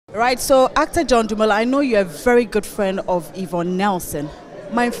Right, so actor John Dumelo, I know you're a very good friend of Yvonne Nelson.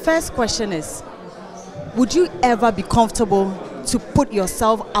 My first question is, would you ever be comfortable to put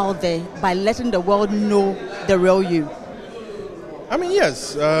yourself out there by letting the world know the real you? I mean,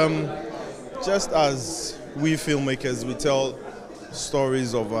 yes. Just as we filmmakers, we tell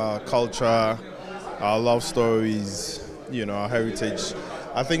stories of our culture, our love stories, our heritage.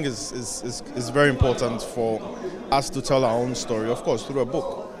 I think it's very important for us to tell our own story, of course, through a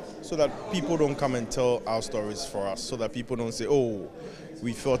book, so that people don't come and tell our stories for us, so that people don't say, oh,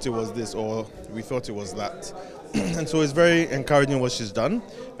 we thought it was this or we thought it was that. And so it's very encouraging what she's done.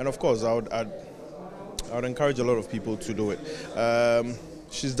 And of course, I would encourage a lot of people to do it.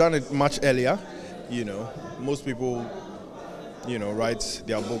 She's done it much earlier. Most people, write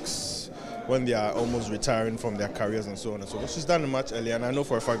their books when they are almost retiring from their careers and so on and so forth. She's done it much earlier, and I know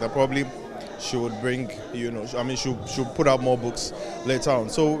for a fact that probably she would bring, she'll put out more books later on.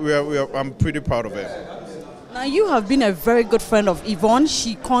 So I'm pretty proud of her. Now, you have been a very good friend of Yvonne.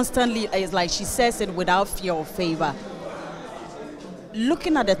 She constantly is like, she says it without fear or favor.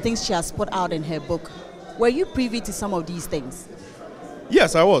 Looking at the things she has put out in her book, were you privy to some of these things?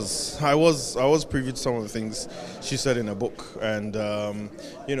 Yes, I was. I was privy to some of the things she said in her book, and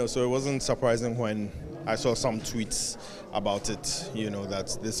so it wasn't surprising when I saw some tweets about it.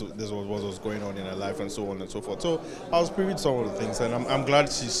 That this was what was going on in her life and so on and so forth. So I was privy to some of the things, and I'm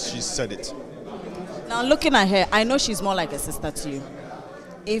glad she said it. Now, looking at her, I know she's more like a sister to you.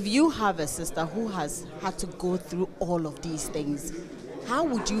 If you have a sister who has had to go through all of these things, how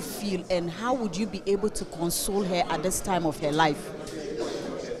would you feel, and how would you be able to console her at this time of her life?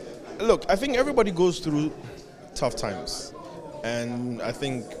 Look, I think everybody goes through tough times. And I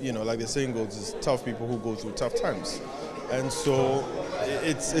think, like the saying goes, it's tough people who go through tough times. And so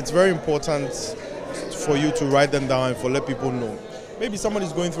it's very important for you to write them down and for let people know. Maybe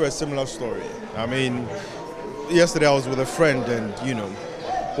somebody's going through a similar story. I mean, yesterday I was with a friend, and,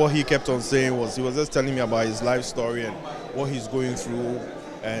 what he kept on saying was, he was just telling me about his life story and what he's going through,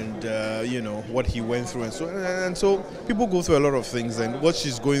 and what he went through, and so people go through a lot of things, and what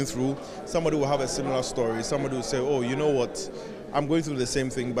she's going through, somebody will have a similar story. Somebody will say, oh, you know what, I'm going through the same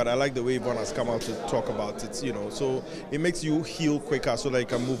thing, but I like the way Yvonne has come out to talk about it. So it makes you heal quicker, so that you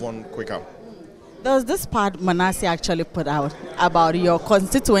can move on quicker. There was this part Manasseh actually put out about your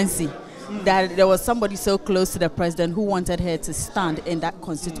constituency, that there was somebody so close to the president who wanted her to stand in that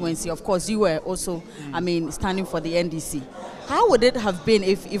constituency. Of course, you were also, standing for the NDC. How would it have been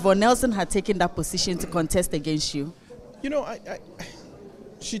if Yvonne Nelson had taken that position to contest against you?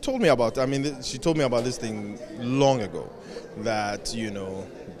 She told me about, she told me about this thing long ago, that,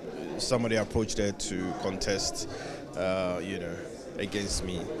 somebody approached her to contest, against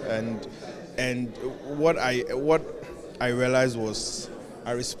me. And what I realized was,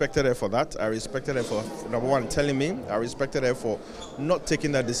 I respected her for that. I respected her for, number one, telling me. I respected her for not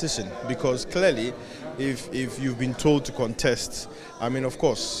taking that decision, because clearly, if you've been told to contest, of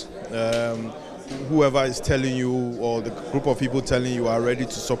course, whoever is telling you, or the group of people telling you, are ready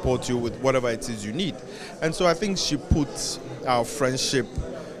to support you with whatever it is you need. And so I think she put our friendship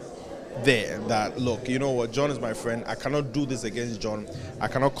there, that look, you know what, John is my friend, I cannot do this against John, I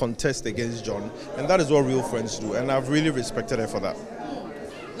cannot contest against John, and that is what real friends do, and I've really respected her for that.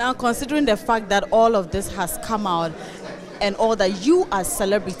 Now, considering the fact that all of this has come out, and all that, you as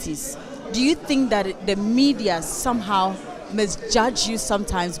celebrities, do you think that the media somehow misjudge you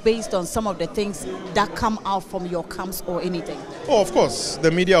sometimes based on some of the things that come out from your camps or anything? Oh, of course,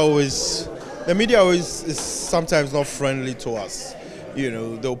 the media always is sometimes not friendly to us.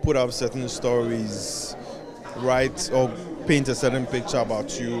 They'll put up certain stories, write or paint a certain picture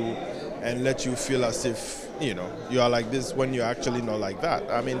about you, and let you feel as if, you are like this when you're actually not like that.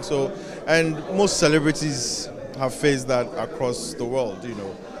 And most celebrities have faced that across the world,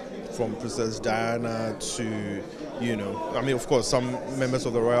 from Princess Diana to, of course, some members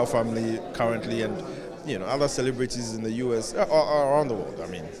of the royal family currently, and, other celebrities in the US, around the world,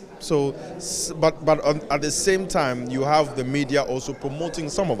 But at the same time, you have the media also promoting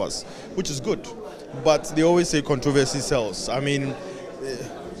some of us, which is good. But they always say controversy sells.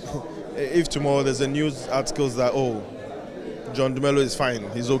 If tomorrow there's a news articles that, oh, John Dumelo is fine,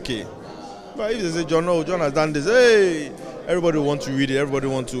 he's okay. But if they say, John has done this, hey, everybody will want to read it, everybody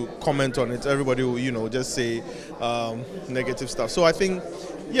will want to comment on it, everybody will, just say negative stuff. So I think,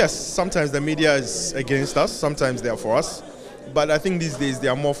 yes, sometimes the media is against us, sometimes they are for us. But I think these days they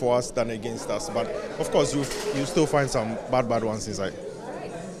are more for us than against us. But of course, you still find some bad ones inside.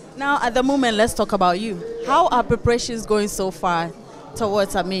 Now, at the moment, let's talk about you. How are preparations going so far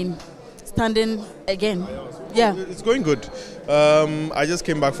towards, standing again. Yeah. It's going good. I just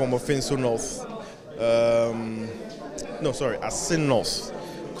came back from Ofinso North. Asin North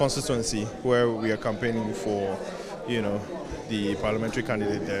constituency, where we are campaigning for, the parliamentary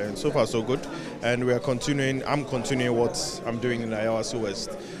candidate there. And so far, so good. And we are continuing. I'm continuing what I'm doing in Ayawaso West.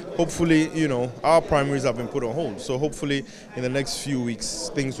 Hopefully, our primaries have been put on hold. So hopefully, in the next few weeks,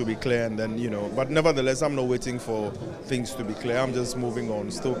 things will be clear. And then, but nevertheless, I'm not waiting for things to be clear. I'm just moving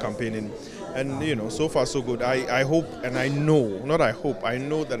on, still campaigning. And, so far, so good. I hope, and I know, not I hope, I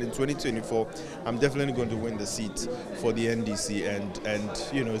know that in 2024, I'm definitely going to win the seat for the NDC. And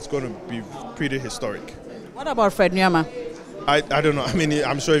it's going to be pretty historic. What about Fred Nyama? I don't know. I mean,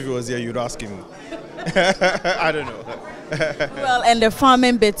 I'm sure if he was here, you'd ask him. I don't know. Well, and the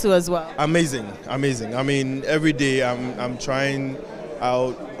farming bit too as well. Amazing. I mean, every day I'm trying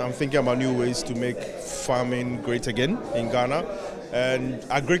out, I'm thinking about new ways to make farming great again in Ghana. And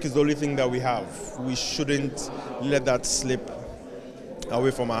agric is the only thing that we have. We shouldn't let that slip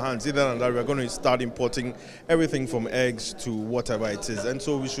away from our hands. Either than that, we're going to start importing everything from eggs to whatever it is. And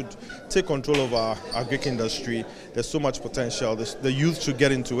so we should take control of our agric industry. There's so much potential. The youth should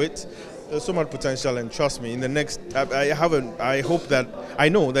get into it. There's so much potential, and trust me, in the next, I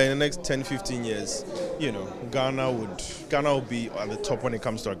know that in the next 10, 15 years, Ghana will be at the top when it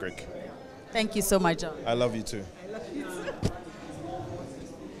comes to agric. Thank you so much, John. I love you too.